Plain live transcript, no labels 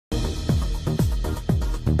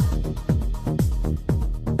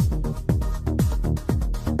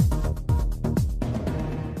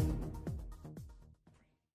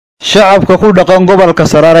shacabka ku dhaqan gobolka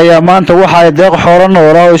Saraar ayaa maanta waxa ay deeq xoolo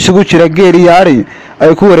nool oo isugu jira geel iyo ari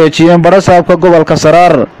ay ku wareejiyeen barasaabka gobolka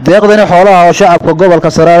Saraar. Deeqdani xoolaha oo shacabka gobolka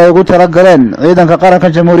Saraar ay ugu tala galeen ciidanka qaranka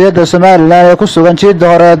Jamhuuriyadda Soomaaliland ee ku sugan jiidda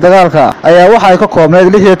hore ee dagaalka ayaa waxa ay ka koobneed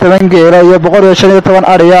 16 geel iyo 115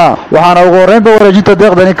 ari ah. Waxaana ugu horeynba wareejinta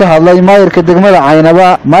deeqdani ka hadlay maayirka degmada Caynabo,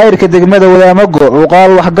 maayirka degmada Wadaamago,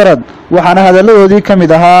 uqaal waxgarad, waxaana hadaladoodii ka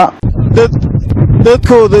mid ahaa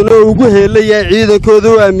dadkoodana ugu heelaya ciidankooda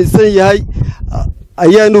u aaminsan yahay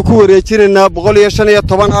ayaanu ku wareejinaynaa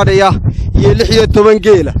 115 ari ah iyo 16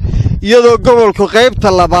 geel iyadoo gobolku qaybta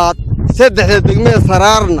labaad saddexda degmada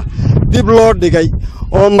Saraarna dib loo dhigay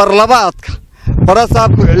oo mar labaadka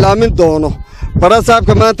barasaabku iclaamin doono.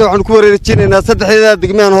 barasaabka maanta waxaan ku wareejinaynaa saddexda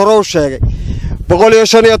degmada hore u sheegay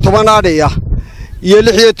 115 ari ah iyo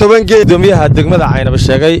 16 geel. gudoomiyaha degmada Caynabo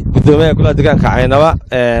sheegay, gudoomiyaha golaha deegaanka Caynabo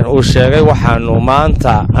uu sheegay waxaanu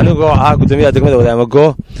maanta anigoo ah gudoomiyaha degmada Wadaamago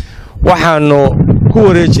waxaanu ku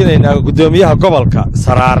wareejinaynaa gudoomiyaha gobolka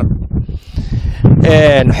Saraar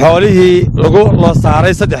xoolihii loo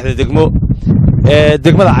saaray saddexda degmo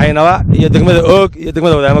degmada Caynabo iyo degmada Oog iyo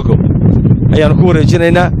degmada Wadaamago ayaanu ku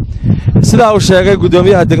wareejinaynaa. sidaa uu sheegay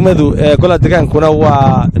gudoomiyaha degmadu golaha deegaankuna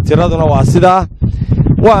waa tiraduna waa sidaa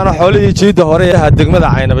waana xoolihii jiidda hore ee degmada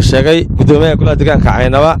Caynabo sheegay, gudoomiyaha golaha deegaanka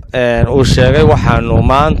Caynabo uu sheegay waxaanu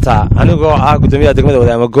maanta anigoo ah gudoomiyaha degmada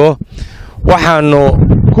Wadaamago waxaanu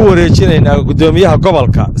ku wareejinaynaa gudoomiyaha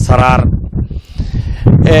gobolka Saraar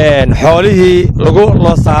xoolihii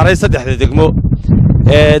loo saaray saddexda degmo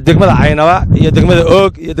degmada Caynabo iyo degmada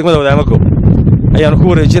Oog iyo degmada Wadaamago ayaanu ku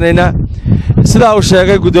wareejinaynaa. sidaa uu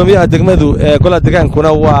sheegay gudoomiyaha degmadu golaha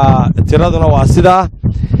deegaankuna waa tiraduna waa sidaa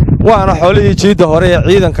waana xoolihii jiidda hore ee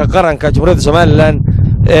ciidanka qaranka Jamhuuriyadda Soomaaliland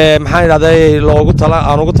maxaan idhahday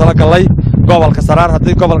aan ugu tala galay gobolka Saraar.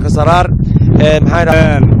 haddii gobolka Saraar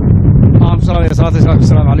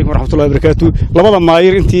السلام عليكم ورحمة الله وبركاته. لبضا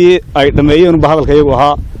ماير انتي اي دميين بهذا الكيو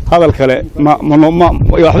ها هذا الكلام ما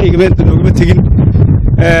يحوي كمان نقول تجين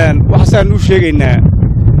وحسن نو شيء إن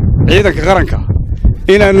عيدك قرنك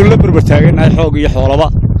إن نلبر برتاجين هاي حوق يحولبا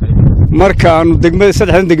مركان دقمة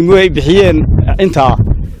سدحين دقمة بحيين انت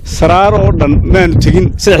سرار أردن ما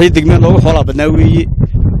نتجين سدحين دقمة لو حولا بناوي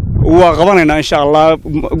وقبلنا إن شاء الله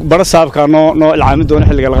برساب كانوا العامل دون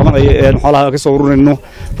حل قبلنا حولها كسورون إنه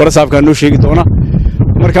برساب كانوا شيء دونا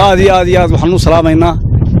مركز هذه وحنو سلامينا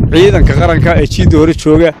ciidanka qaranka ee jiidda hore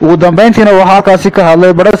jooga. ugu dambeyntiina waxaa kaasi ka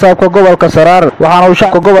hadlay barasaabka gobolka Saraar, waxaana uu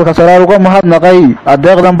shacabka gobolka Saraar uga mahadnaqay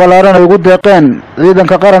adeeqdan ballaaran ay ugu deeqeen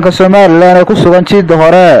ciidanka qaranka Soomaaliland ee ku sugan jiidda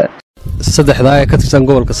hore. saddexda ay ka tirsan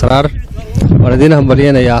gobolka Saraar waradina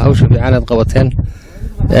hambalyeynaya hawsha fiican aad qabateen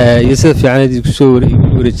iyo sida fiican aad ku soo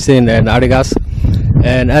wareejiseen arigaas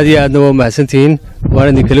aad iyo aadna waa mahadsantihiin waan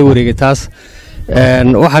idin kala wareegay taas.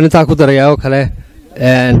 waxaan intaa ku darayaa oo kale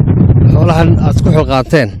xoolahan aad ku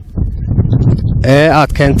xilqaanteen ee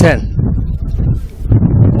aad keenteen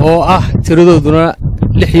oo ah tiradooduna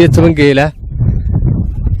 16 geela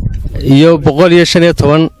iyo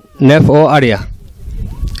 115 neef oo ari ah.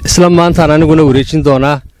 isla maantaan aniguna wareejin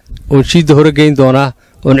doonaa oo jiidda hore geyn doonaa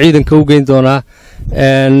oo ciidanka u geyn doonaa.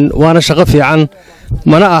 waana shaqo fiican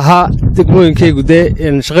mana aha degmooyinkaygu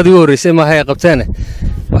shaqadii u horeysay maaha ay qabteen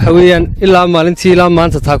waxa weeyaan ilaa maalintii ilaa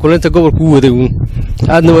maanta taakuleynta gobolku u waday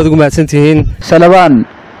aadna waad ugu mahadsantihiin. Salabaan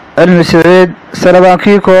Cilmi Saciid, Salabaan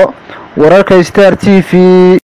Kiiko, wararka Star TV.